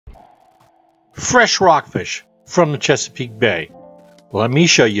fresh rockfish from the Chesapeake Bay. Let me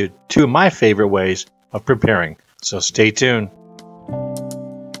show you two of my favorite ways of preparing, so stay tuned.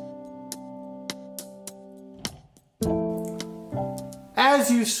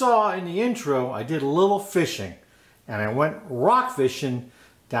 As you saw in the intro, I did a little fishing, and I went rock fishing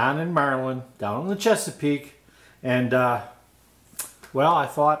down in Maryland, down in the Chesapeake, and well, I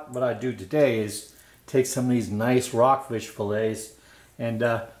thought what I'd do today is take some of these nice rockfish fillets and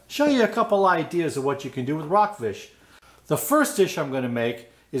show you a couple ideas of what you can do with rockfish. The first dish I'm going to make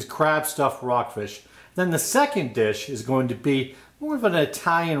is crab stuffed rockfish. Then the second dish is going to be more of an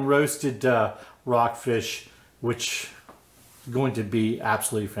Italian roasted rockfish, which is going to be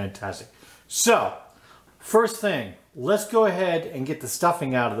absolutely fantastic. So, first thing, let's go ahead and get the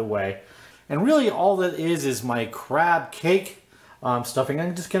stuffing out of the way. And really all that is my crab cake stuffing.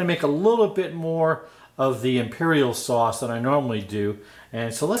 I'm just going to make a little bit more of the imperial sauce than I normally do.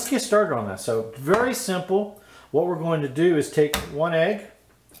 And so let's get started on that. So very simple. What we're going to do is take one egg,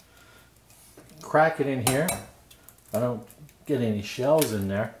 crack it in here. I don't get any shells in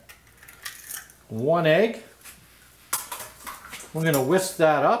there. One egg. We're going to whisk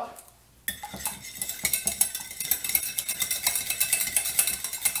that up.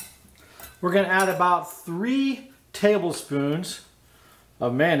 We're going to add about 3 tablespoons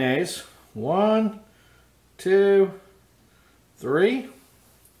of mayonnaise. 1, 2, 3.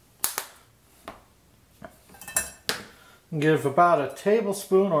 And give about a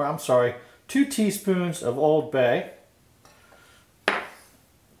tablespoon, or I'm sorry, 2 teaspoons of Old Bay.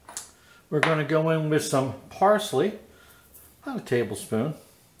 We're going to go in with some parsley, about a tablespoon.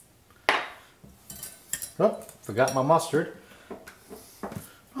 Oh, forgot my mustard.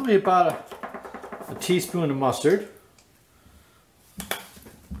 Probably about a teaspoon of mustard.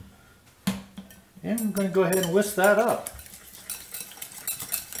 And I'm going to go ahead and whisk that up.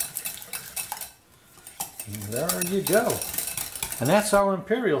 And there you go. And that's our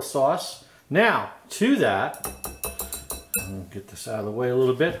imperial sauce. Now, to that, I'm going to get this out of the way a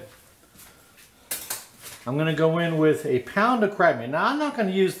little bit. I'm going to go in with a pound of crab meat. Now, I'm not going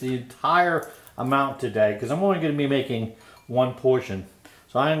to use the entire amount today because I'm only going to be making one portion.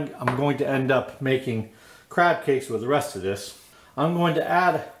 So I'm going to end up making crab cakes with the rest of this. I'm going to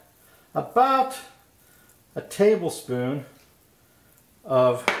add about a tablespoon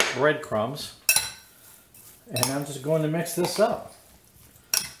of breadcrumbs, and I'm just going to mix this up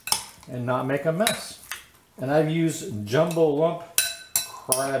and not make a mess. And I've used jumbo lump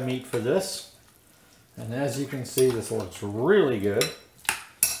crab meat for this, and as you can see, this looks really good.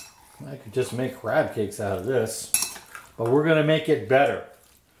 I could just make crab cakes out of this, but we're going to make it better.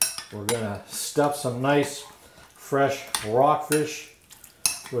 We're going to stuff some nice fresh rockfish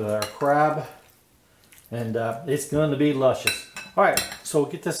with our crab, and it's going to be luscious. Alright, so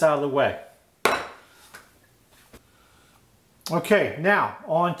we'll get this out of the way. Okay, now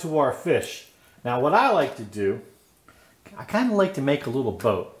on to our fish. Now what I like to do, I kind of like to make a little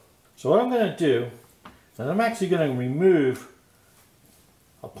boat. So what I'm going to do is I'm actually going to remove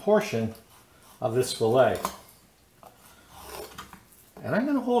a portion of this fillet. And I'm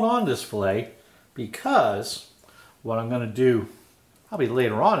going to hold on to this fillet because what I'm going to do probably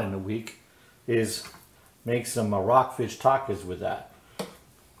later on in the week is make some rockfish tacos with that.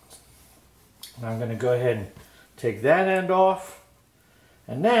 And I'm going to go ahead and take that end off.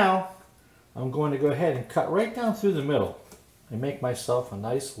 And now I'm going to go ahead and cut right down through the middle and make myself a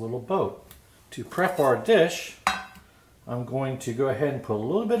nice little boat. To prep our dish, I'm going to go ahead and put a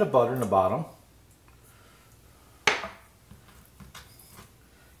little bit of butter in the bottom.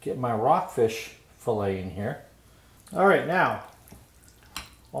 Get my rockfish fillet in here. All right, now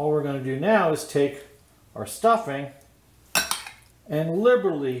all we're going to do now is take our stuffing and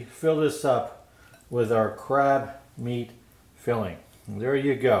liberally fill this up with our crab meat filling. And there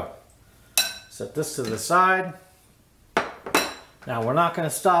you go. Set this to the side. Now we're not going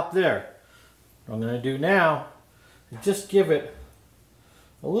to stop there. What I'm going to do now is just give it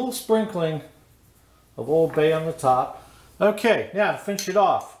a little sprinkling of Old Bay on the top. Okay, now to finish it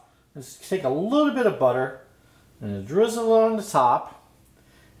off, let's take a little bit of butter and drizzle it on the top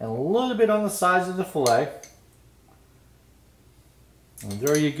and a little bit on the sides of the fillet. And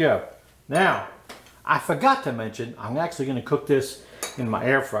there you go. Now, I forgot to mention, I'm actually going to cook this in my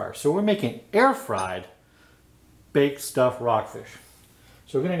air fryer. So we're making air fried baked stuffed rockfish.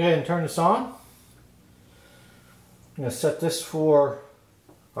 So we're going to go ahead and turn this on. I'm going to set this for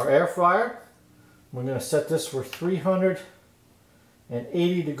our air fryer. We're going to set this for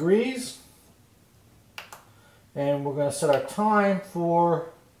 380 degrees. And we're going to set our time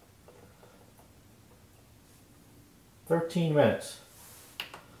for 13 minutes.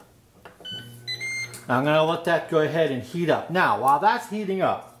 I'm going to let that go ahead and heat up. Now, while that's heating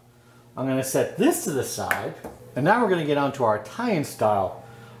up, I'm going to set this to the side. And now we're going to get onto our Italian style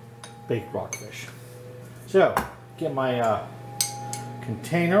baked rockfish. So, get my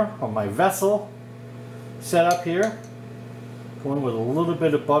container or my vessel set up here. Go in with a little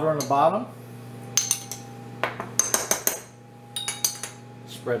bit of butter on the bottom.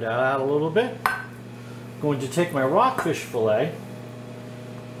 Spread that out a little bit. I'm going to take my rockfish fillet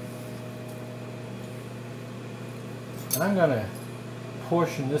and I'm going to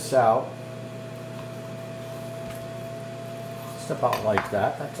portion this out. Just about like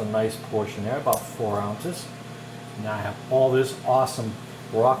that. That's a nice portion there, about 4 ounces. Now I have all this awesome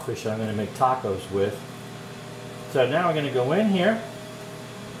rockfish that I'm going to make tacos with. So now I'm going to go in here,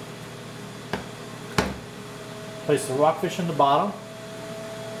 place the rockfish in the bottom.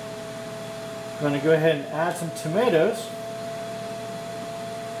 I'm going to go ahead and add some tomatoes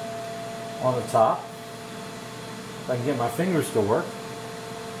on the top. If I can get my fingers to work.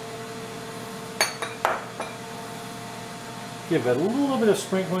 Give it a little bit of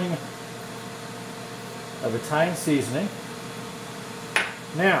sprinkling of Italian seasoning.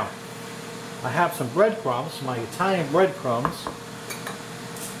 Now, I have some breadcrumbs, my Italian breadcrumbs,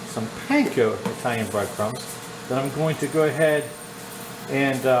 some panko Italian breadcrumbs that I'm going to go ahead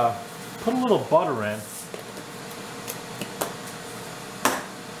and put a little butter in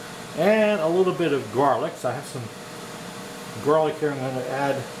and a little bit of garlic. So I have some garlic here I'm going to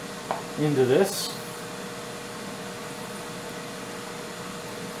add into this.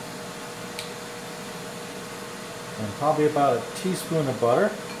 And probably about a teaspoon of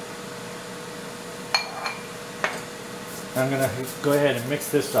butter. I'm going to go ahead and mix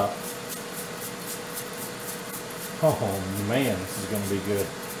this up. Oh man, this is going to be good.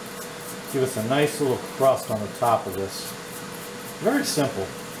 Give us a nice little crust on the top of this. Very simple.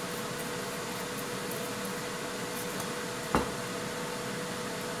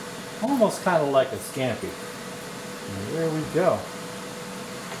 Almost kind of like a scampi. And there we go.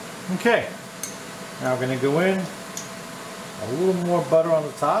 Okay, now we're going to go in a little more butter on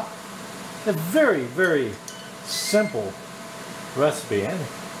the top. A very, very simple recipe. And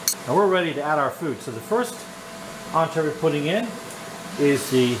we're ready to add our food. So the first entree we're putting in is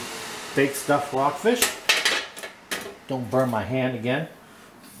the baked stuffed rockfish. Don't burn my hand again.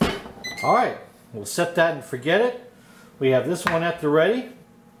 Alright, we'll set that and forget it. We have this one at the ready.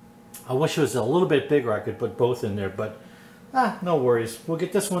 I wish it was a little bit bigger. I could put both in there, but no worries. We'll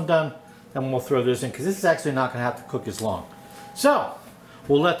get this one done and we'll throw this in because this is actually not going to have to cook as long. So,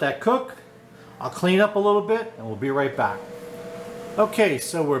 we'll let that cook. I'll clean up a little bit and we'll be right back. Okay,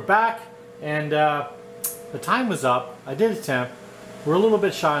 so we're back and the time was up. I did a temp. We're a little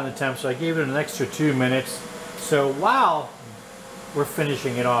bit shy on the temp, so I gave it an extra 2 minutes. So while we're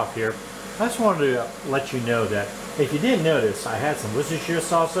finishing it off here, I just wanted to let you know that if you didn't notice, I had some Worcestershire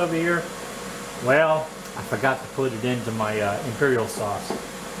sauce over here. Well, I forgot to put it into my imperial sauce.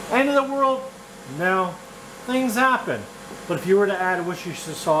 End of the world? No. Things happen. But if you were to add a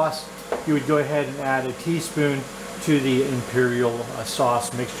Worcestershire sauce, you would go ahead and add a teaspoon to the imperial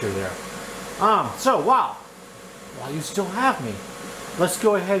sauce mixture there. So while you still have me, let's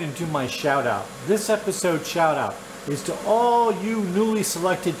go ahead and do my shout out. This episode shout out is to all you newly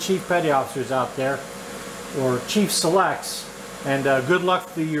selected Chief Petty Officers out there, or Chief Selects, and good luck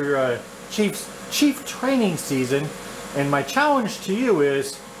for your Chief training season. And my challenge to you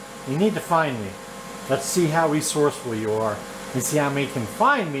is, you need to find me. Let's see how resourceful you are and see how many can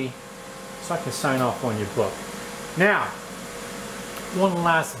find me so I can sign off on your book. Now, one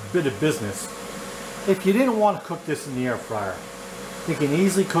last bit of business. If you didn't want to cook this in the air fryer, you can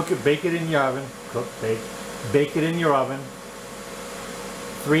easily cook it, bake it in your oven, bake it in your oven,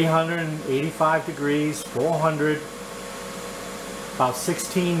 385 degrees, 400, about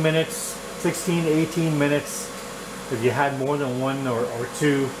 16 minutes, 16 to 18 minutes. If you had more than one or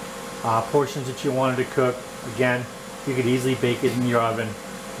two portions that you wanted to cook, again, you could easily bake it in your oven.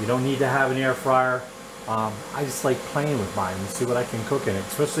 You don't need to have an air fryer. I just like playing with mine and see what I can cook in it,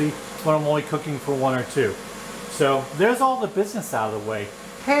 especially when I'm only cooking for 1 or 2. So there's all the business out of the way.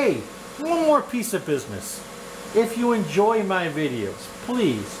 Hey, one more piece of business. If you enjoy my videos,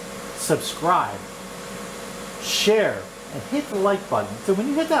 please subscribe, share, and hit the like button. So when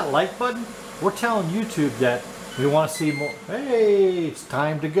you hit that like button, we're telling YouTube that we want to see more. Hey, it's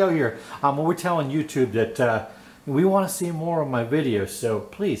time to go here. We're telling YouTube that we want to see more of my videos. So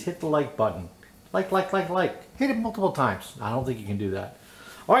please hit the like button. Like. Hit it multiple times. I don't think you can do that.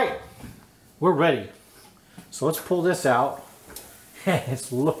 All right, we're ready. So let's pull this out.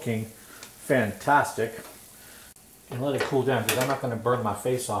 It's looking fantastic. And let it cool down because I'm not going to burn my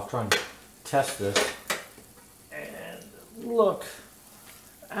face off trying to test this. look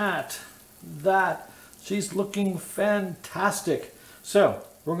at that. She's looking fantastic. So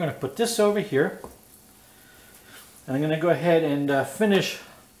we're going to put this over here. And I'm going to go ahead and finish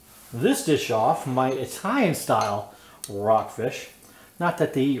this dish off, my Italian style rockfish. Not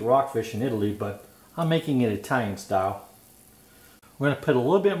that they eat rockfish in Italy, but I'm making it Italian style. We're going to put a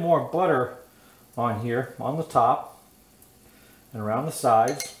little bit more butter on here, on the top and around the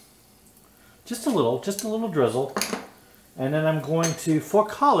sides. Just a little drizzle. And then I'm going to, for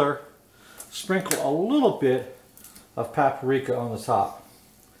color, sprinkle a little bit of paprika on the top.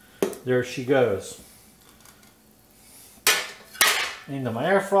 There she goes. Into my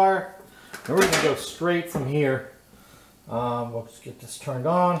air fryer. And we're going to go straight from here. Let's get this turned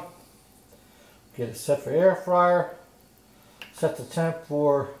on. Get it set for air fryer. Set the temp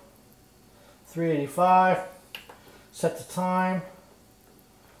for 385. Set the time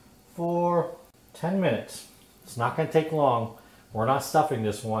for 10 minutes. It's not going to take long. We're not stuffing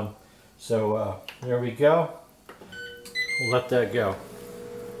this one. So there we go. We'll let that go.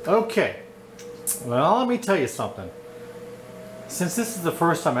 Okay. Well, let me tell you something. Since this is the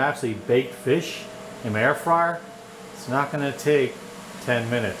first time I actually baked fish in my air fryer, it's not going to take 10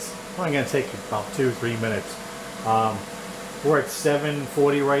 minutes. It's only going to take about 2-3 minutes. We're at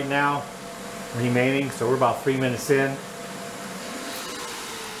 7:40 right now remaining, so we're about 3 minutes in.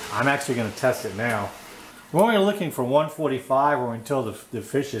 I'm actually going to test it now. We're only looking for 145 or until the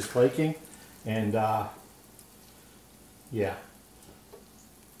fish is flaking, and yeah,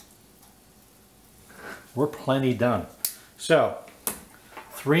 we're plenty done. So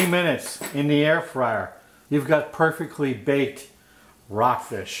 3 minutes in the air fryer. You've got perfectly baked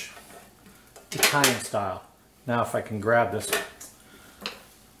rockfish, Italian style. Now if I can grab this.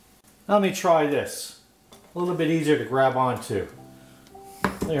 Let me try this. A little bit easier to grab onto.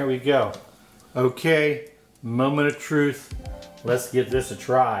 There we go. Okay, moment of truth. Let's give this a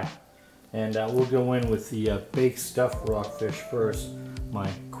try. And we'll go in with the baked stuffed rockfish first. My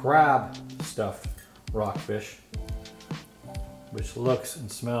crab stuffed rockfish, which looks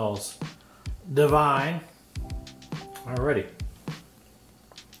and smells divine. Alrighty.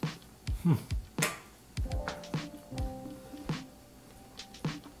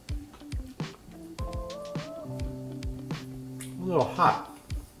 A little hot,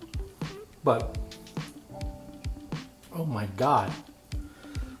 but oh my God,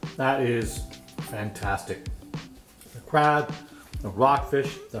 that is fantastic. The crab, the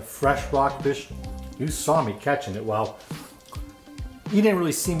rockfish, the fresh rockfish. You saw me catching it. Well, you didn't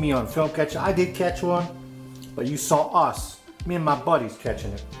really see me on film catch it. I did catch one, but you saw us, me and my buddies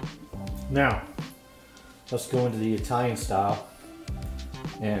catching it. Now, let's go into the Italian style.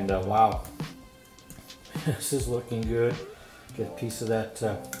 And wow, this is looking good. Get a piece of that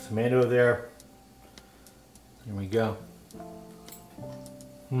tomato there. Here we go.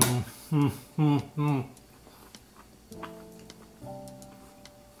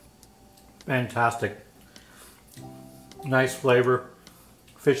 Fantastic. Nice flavor.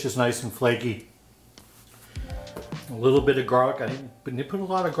 Fish is nice and flaky. A little bit of garlic. I didn't put a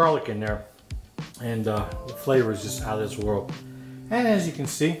lot of garlic in there. And the flavor is just out of this world. And as you can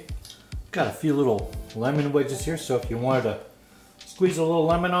see, got a few little lemon wedges here. So if you wanted to squeeze a little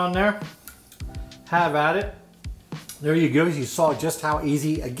lemon on there, have at it. There you go. You saw just how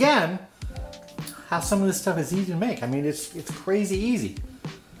easy, again, how some of this stuff is easy to make. I mean, it's crazy easy.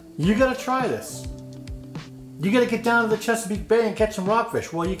 You gotta try this. You gotta get down to the Chesapeake Bay and catch some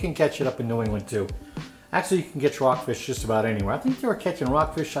rockfish. Well, you can catch it up in New England too. Actually, you can catch rockfish just about anywhere. I think they were catching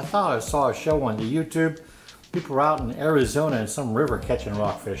rockfish. I thought I saw a show on the YouTube. People were out in Arizona in some river catching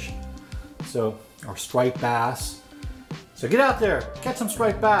rockfish. So, or striped bass. So get out there, catch some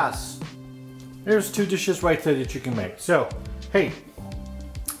striped bass. There's 2 dishes right there that you can make. So, hey,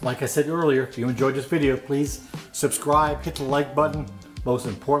 like I said earlier, if you enjoyed this video, please subscribe, hit the like button, most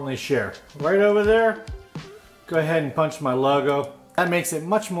importantly, share. Right over there, go ahead and punch my logo. That makes it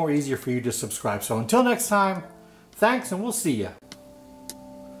much more easier for you to subscribe. So until next time, thanks and we'll see ya.